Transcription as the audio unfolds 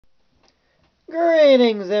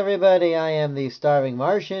Greetings, everybody. I am the Starving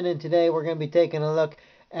Martian, and today we're going to be taking a look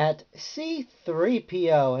at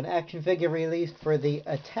C-3PO, an action figure released for the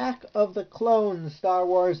Attack of the Clones Star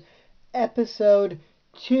Wars Episode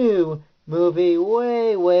 2 movie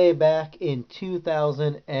way back in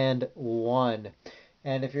 2001.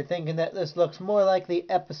 And if you're thinking that this looks more like the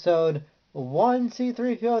Episode 1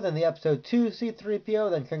 C-3PO than the Episode 2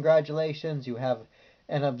 C-3PO, then congratulations, you have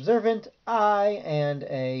an observant eye and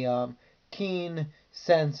a keen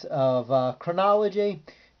sense of chronology,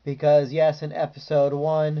 because yes, in episode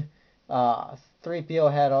 1,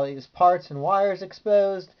 3PO had all these parts and wires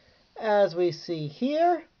exposed, as we see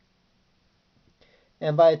here.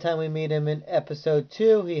 And by the time we meet him in episode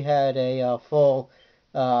 2, he had a full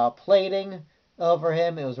plating over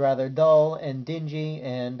him. It was rather dull and dingy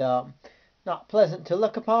and not pleasant to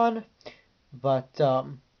look upon, but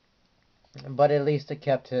at least it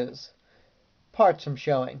kept his parts from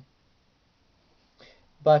showing.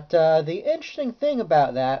 But the interesting thing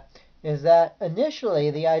about that is that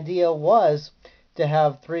initially the idea was to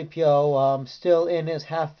have 3PO still in his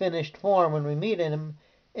half-finished form when we meet him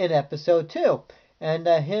in episode 2. And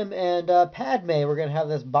him and Padme were going to have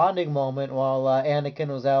this bonding moment while Anakin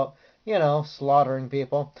was out, slaughtering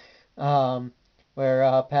people.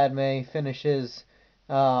 Where Padme finishes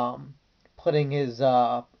putting his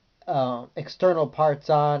external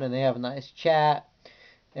parts on, and they have a nice chat.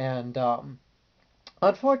 And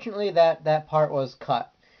unfortunately, that part was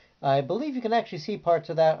cut. I believe you can actually see parts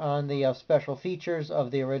of that on the special features of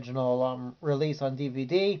the original release on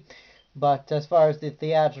DVD. But as far as the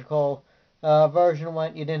theatrical version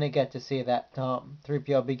went, you didn't get to see that.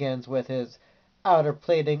 3PO begins with his outer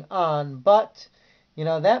plating on. But,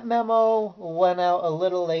 that memo went out a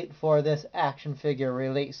little late for this action figure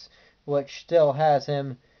release, which still has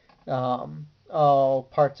him all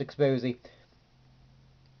parts exposy.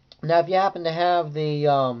 Now, if you happen to have the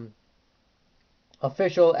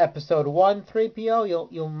official episode 1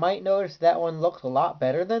 3PO, you might notice that one looks a lot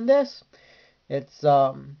better than this. It's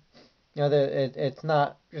it's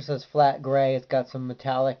not just as flat gray. It's got some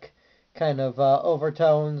metallic kind of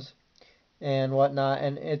overtones and whatnot,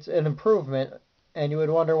 and it's an improvement. And you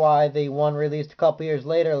would wonder why the one released a couple years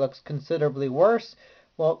later looks considerably worse.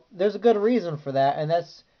 Well, there's a good reason for that, and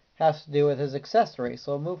that's has to do with his accessory.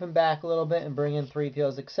 So we'll move him back a little bit and bring in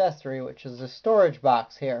 3PO's accessory, which is a storage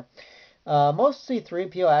box here. Most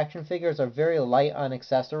C-3PO action figures are very light on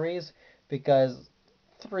accessories because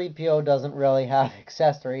 3PO doesn't really have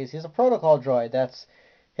accessories. He's a protocol droid. That's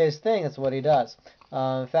his thing. That's what he does.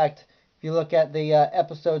 In fact, if you look at the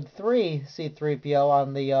episode 3 C-3PO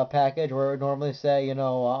on the package, where it would normally say,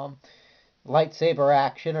 lightsaber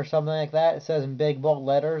action or something like that, it says in big bold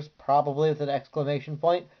letters, probably with an exclamation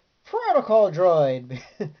point, protocol droid,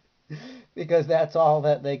 because that's all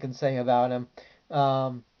that they can say about him.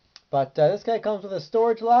 But this guy comes with a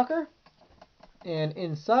storage locker, and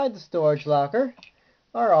inside the storage locker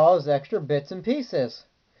are all his extra bits and pieces.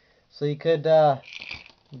 So you could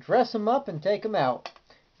dress him up and take him out.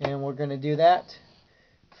 And we're going to do that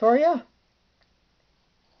for you.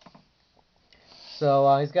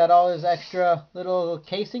 So he's got all his extra little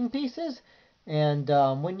casing pieces. And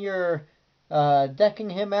when you're decking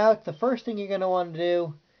him out, the first thing you're going to want to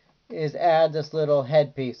do is add this little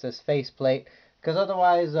headpiece, this faceplate. Because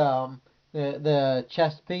otherwise the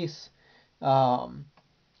chest piece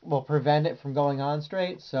will prevent it from going on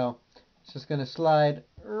straight. So it's just going to slide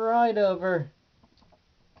right over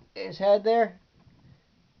his head there.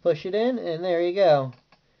 Push it in, and there you go.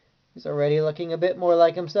 He's already looking a bit more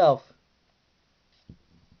like himself.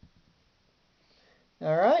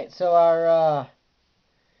 Alright, so our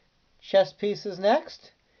chest piece is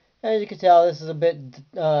next. As you can tell, this is a bit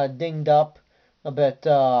dinged up, a bit,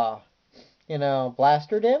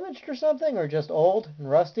 blaster damaged or something, or just old and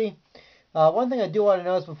rusty. One thing I do want to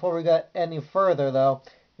notice before we get any further, though,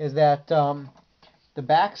 is that the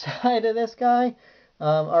back side of this guy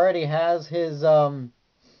already has his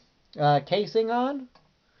casing on.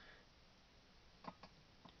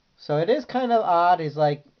 So it is kind of odd. He's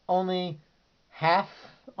like only half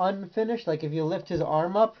unfinished. Like if you lift his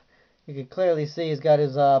arm up, you can clearly see he's got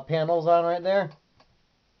his panels on right there.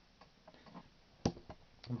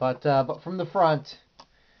 But from the front,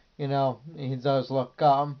 he does look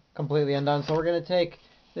completely undone. So we're going to take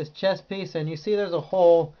this chest piece, and you see there's a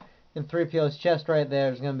hole in 3PO's chest right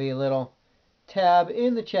there. There's going to be a little tab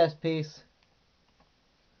in the chest piece,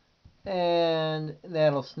 and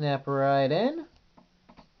that'll snap right in.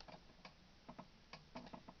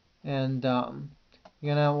 And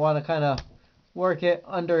you're going to want to kind of work it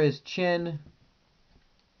under his chin,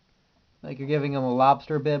 like you're giving him a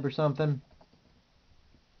lobster bib or something.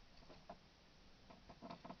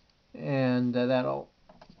 and that'll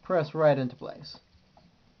press right into place.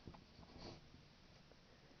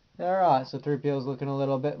 Alright, so 3PO is looking a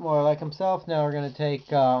little bit more like himself. Now we're going to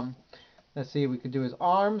take, let's see, we could do his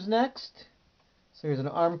arms next. So here's an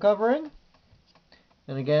arm covering.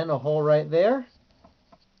 And again, a hole right there.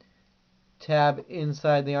 Tab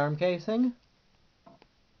inside the arm casing.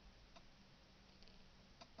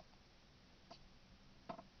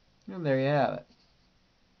 And there you have it.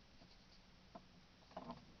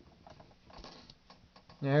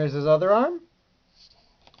 Now here's his other arm.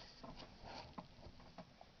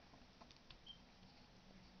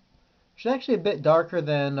 It's actually a bit darker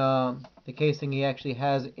than the casing he actually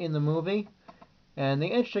has in the movie. And the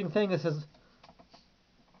interesting thing is his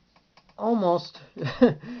almost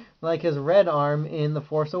like his red arm in The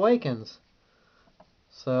Force Awakens.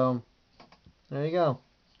 So, there you go.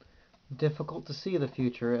 Difficult to see the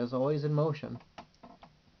future, as always in motion.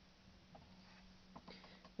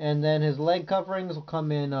 And then his leg coverings will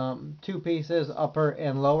come in two pieces, upper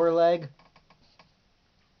and lower leg.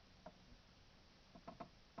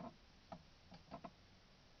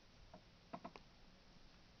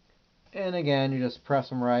 And again, you just press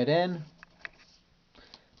them right in.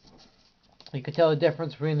 You can tell the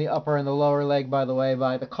difference between the upper and the lower leg, by the way,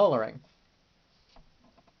 by the coloring.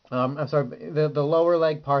 I'm sorry, the lower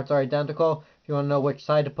leg parts are identical. If you want to know which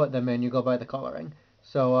side to put them in, you go by the coloring.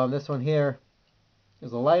 So this one here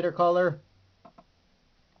is a lighter color,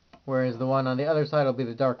 whereas the one on the other side will be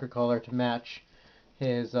the darker color to match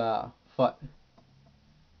his foot.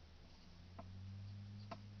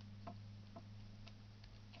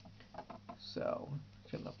 So,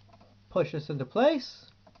 I'm going to push this into place.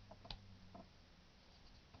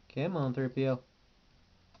 Come on, 3PO.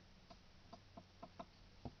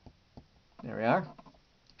 There we are.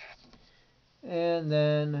 And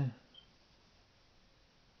then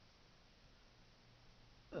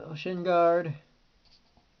shin guard.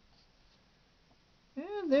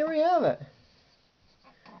 And there we have it.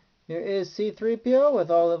 Here is C-3PO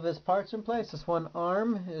with all of his parts in place. This one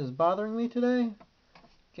arm is bothering me today.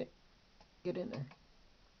 Get in there.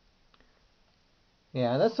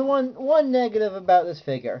 Yeah, that's the one negative about this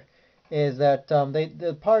figure, is that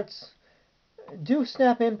the parts do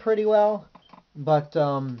snap in pretty well, but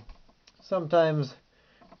sometimes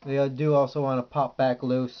they do also want to pop back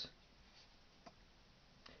loose.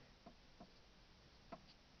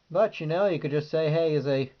 But you know, you could just say, hey, is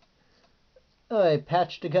a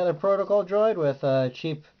patched together protocol droid with a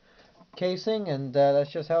cheap casing, and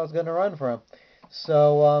that's just how it's going to run for him.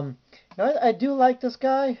 So you know, I do like this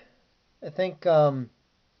guy. I think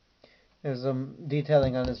there's some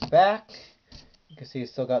detailing on his back. You can see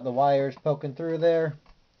he's still got the wires poking through there.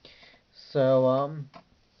 So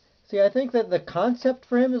see, I think that the concept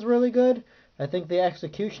for him is really good. I think the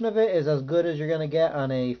execution of it is as good as you're going to get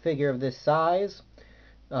on a figure of this size.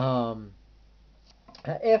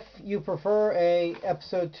 If you prefer a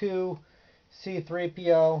Episode 2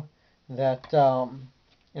 C-3PO that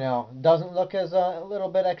you know, doesn't look as a little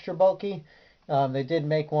bit extra bulky, they did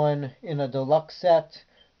make one in a deluxe set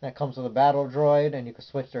that comes with a battle droid, and you can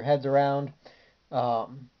switch their heads around. So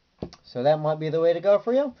that might be the way to go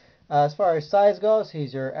for you. As far as size goes,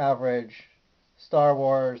 he's your average Star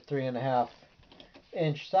Wars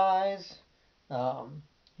 3.5-inch size.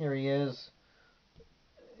 Here he is,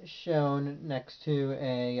 shown next to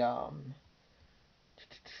a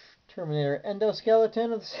Terminator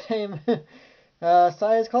endoskeleton of the same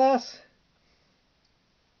size class.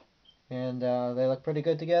 And they look pretty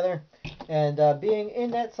good together. And being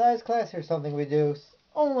in that size class, here's something we do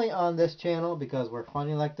only on this channel because we're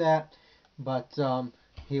funny like that. But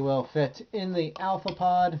he will fit in the Alpha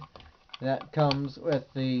Pod that comes with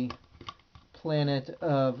the Planet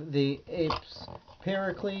of the Apes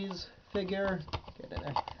Pericles figure. Get in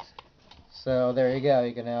there. So there you go.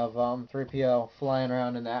 You can have 3PO flying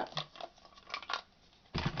around in that.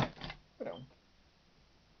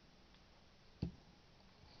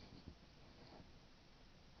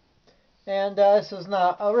 And this is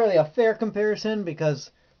not really a fair comparison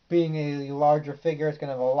because being a larger figure, it's going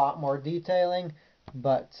to have a lot more detailing.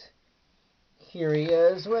 But here he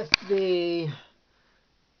is with the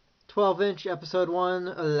 12-inch Episode 1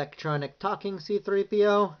 electronic talking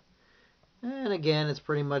C-3PO. And again, it's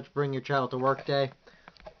pretty much bring your child to work day.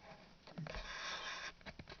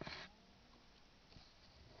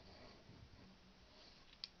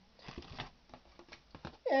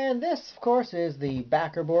 And this, of course, is the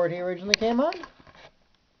backer board he originally came on.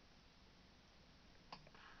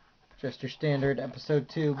 Just your standard Episode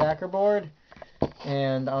 2 backer board.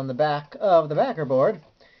 And on the back of the backer board,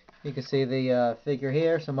 you can see the figure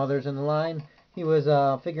here, some others in the line. He was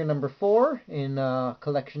figure number 4 in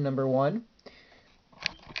collection number 1.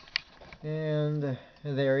 And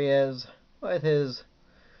there he is with his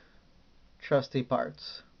trusty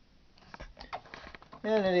parts.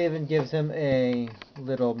 And it even gives him a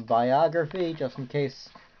little biography, just in case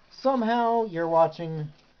somehow you're watching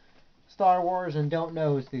Star Wars and don't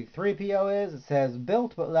know who C-3PO is. It says,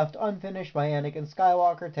 built but left unfinished by Anakin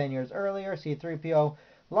Skywalker 10 years earlier, C-3PO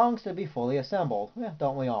longs to be fully assembled. Yeah,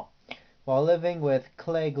 don't we all? While living with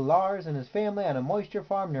Clegg Lars and his family on a moisture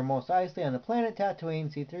farm near Mos Eisley on the planet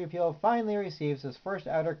Tatooine, C-3PO finally receives his first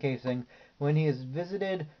outer casing when he is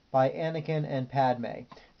visited by Anakin and Padme.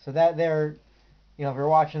 So that there, if you're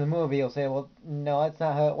watching the movie, you'll say, well, no, that's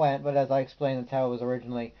not how it went, but as I explained, that's how it was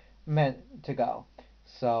originally meant to go.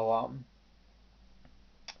 So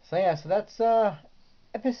so that's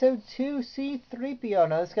episode 2 C-3PO.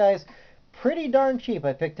 Now this guy's pretty darn cheap.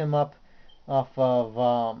 I picked him up off of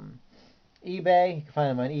eBay. You can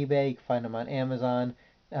find him on eBay. You can find him on Amazon.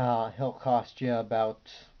 He'll cost you about,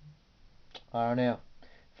 I don't know,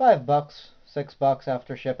 $5, $6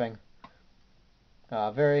 after shipping.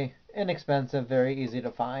 Very inexpensive, very easy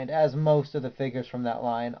to find, as most of the figures from that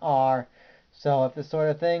line are. So if this sort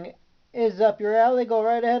of thing is up your alley, go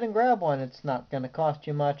right ahead and grab one. It's not going to cost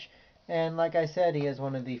you much. And like I said, he is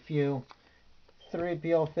one of the few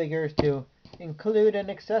 3PO figures to include an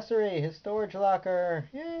accessory, his storage locker.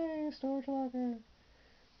 Yay, storage locker.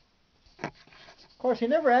 Of course, he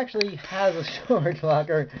never actually has a storage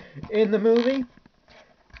locker in the movie.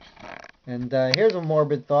 And here's a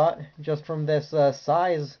morbid thought, just from this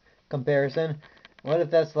size comparison. What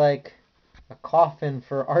if that's like a coffin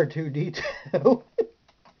for R2-D2?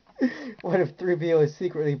 What if 3PO is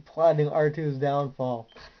secretly plotting R2's downfall?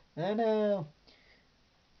 I know.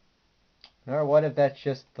 Or what if that's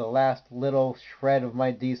just the last little shred of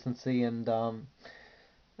my decency and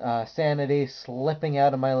sanity slipping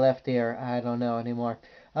out of my left ear? I don't know anymore.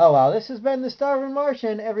 Oh well, this has been the Starving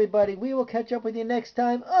Martian, everybody. We will catch up with you next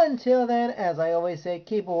time. Until then, as I always say,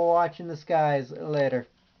 keep watching the skies. Later.